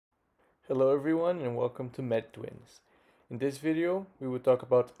Hello everyone and welcome to Med Twins. In this video, we will talk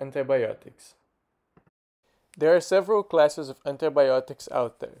about antibiotics. There are several classes of antibiotics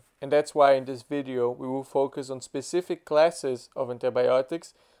out there, and that's why in this video we will focus on specific classes of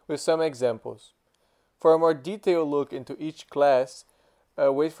antibiotics with some examples. For a more detailed look into each class,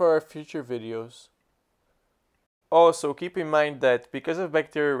 wait for our future videos. Also, keep in mind that because of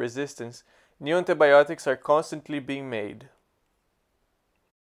bacterial resistance, new antibiotics are constantly being made.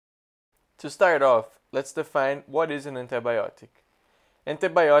 To start off, let's define what is an antibiotic.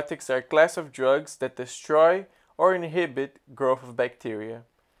 Antibiotics are a class of drugs that destroy or inhibit growth of bacteria.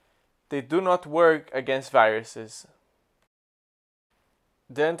 They do not work against viruses.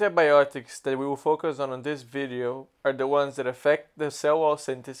 The antibiotics that we will focus on in this video are the ones that affect the cell wall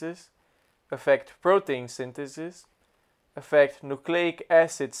synthesis, affect protein synthesis, affect nucleic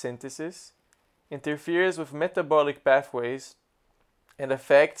acid synthesis, interferes with metabolic pathways, and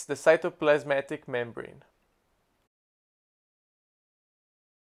affects the cytoplasmatic membrane.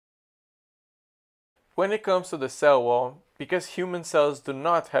 When it comes to the cell wall, because human cells do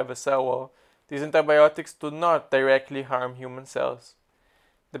not have a cell wall, these antibiotics do not directly harm human cells.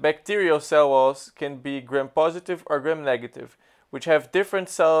 The bacterial cell walls can be gram-positive or gram-negative, which have different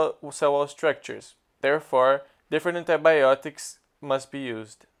cell wall structures. Therefore, different antibiotics must be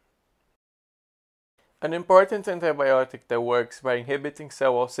used. An important antibiotic that works by inhibiting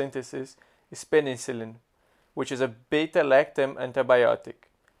cell wall synthesis is penicillin, which is a beta-lactam antibiotic.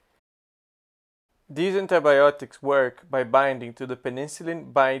 These antibiotics work by binding to the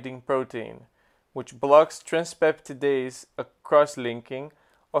penicillin binding protein, which blocks transpeptidase cross-linking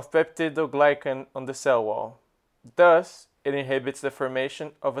of peptidoglycan on the cell wall. Thus, it inhibits the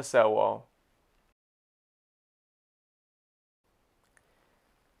formation of a cell wall.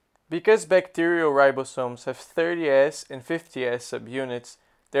 Because bacterial ribosomes have 30S and 50S subunits,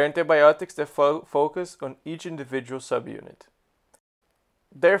 there are antibiotics that focus on each individual subunit.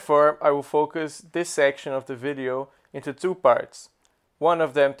 Therefore, I will focus this section of the video into two parts, one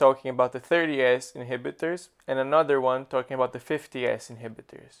of them talking about the 30S inhibitors and another one talking about the 50S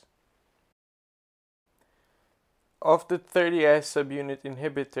inhibitors. Of the 30S subunit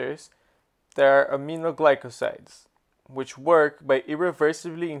inhibitors, there are aminoglycosides, which work by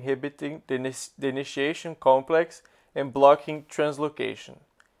irreversibly inhibiting the initiation complex and blocking translocation.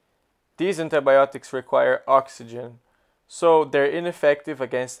 These antibiotics require oxygen, so they're ineffective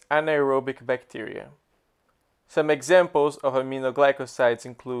against anaerobic bacteria. Some examples of aminoglycosides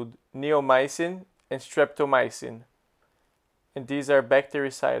include neomycin and streptomycin, and these are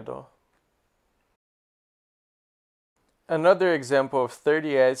bactericidal. Another example of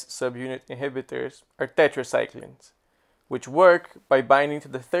 30S subunit inhibitors are tetracyclines, which work by binding to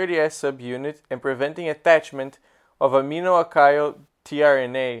the 30S subunit and preventing attachment of aminoacyl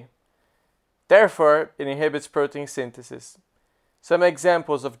tRNA. Therefore, it inhibits protein synthesis. Some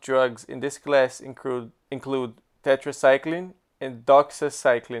examples of drugs in this class include tetracycline and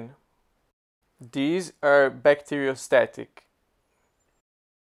doxycycline. These are bacteriostatic.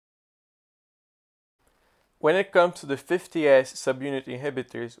 When it comes to the 50S subunit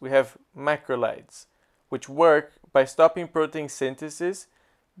inhibitors, we have macrolides, which work by stopping protein synthesis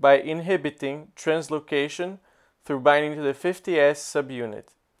by inhibiting translocation through binding to the 50S subunit.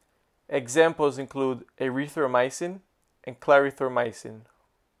 Examples include erythromycin and clarithromycin.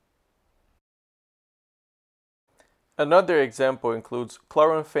 Another example includes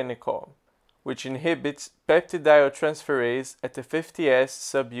chloramphenicol, which inhibits peptidyltransferase at the 50S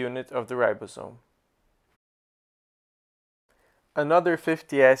subunit of the ribosome. Another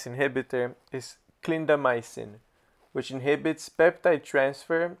 50S inhibitor is clindamycin, which inhibits peptide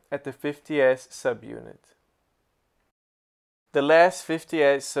transfer at the 50S subunit. The last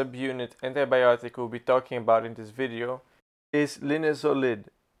 50S subunit antibiotic we'll be talking about in this video is linezolid,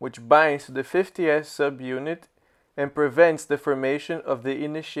 which binds to the 50S subunit and prevents the formation of the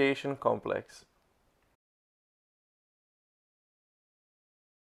initiation complex.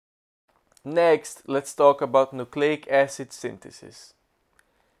 Next, let's talk about nucleic acid synthesis.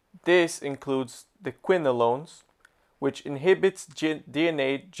 This includes the quinolones, which inhibits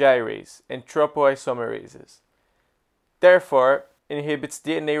DNA gyrase and tropoisomerases. Therefore, inhibits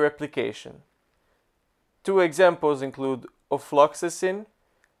DNA replication. Two examples include ofloxacin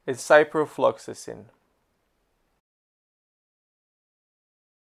and ciprofloxacin.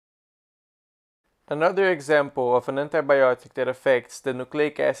 Another example of an antibiotic that affects the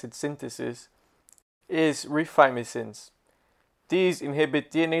nucleic acid synthesis is rifamycins. These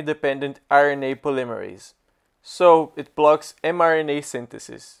inhibit DNA-dependent RNA polymerase, so it blocks mRNA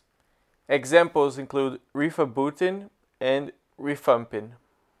synthesis. Examples include rifabutin and rifampin.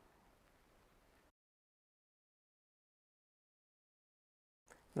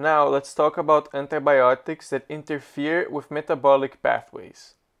 Now let's talk about antibiotics that interfere with metabolic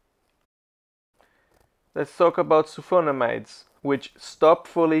pathways. Let's talk about sulfonamides, which stop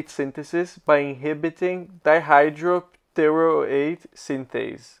folate synthesis by inhibiting dihydropteroate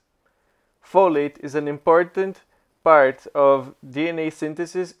synthase. Folate is an important part of DNA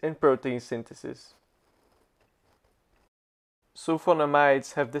synthesis and protein synthesis.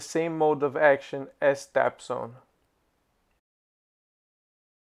 Sulfonamides have the same mode of action as dapsone.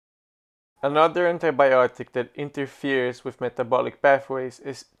 Another antibiotic that interferes with metabolic pathways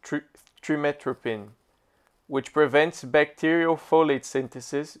is Trimetropin, which prevents bacterial folate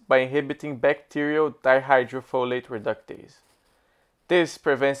synthesis by inhibiting bacterial dihydrofolate reductase. This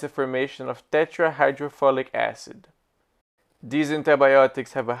prevents the formation of tetrahydrofolic acid. These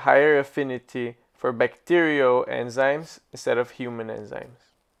antibiotics have a higher affinity for bacterial enzymes instead of human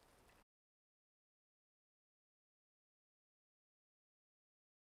enzymes.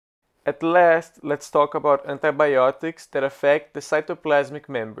 At last, let's talk about antibiotics that affect the cytoplasmic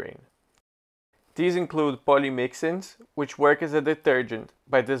membrane. These include polymyxins, which work as a detergent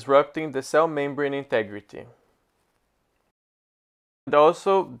by disrupting the cell membrane integrity. And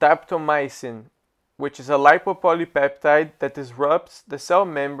also daptomycin, which is a lipopolypeptide that disrupts the cell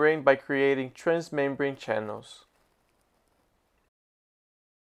membrane by creating transmembrane channels.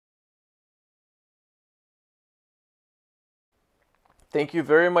 Thank you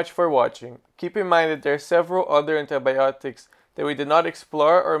very much for watching. Keep in mind that there are several other antibiotics that we did not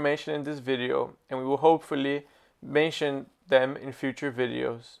explore or mention in this video, and we will hopefully mention them in future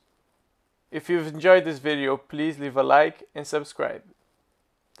videos. If you've enjoyed this video, please leave a like and subscribe.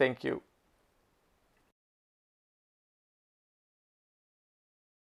 Thank you.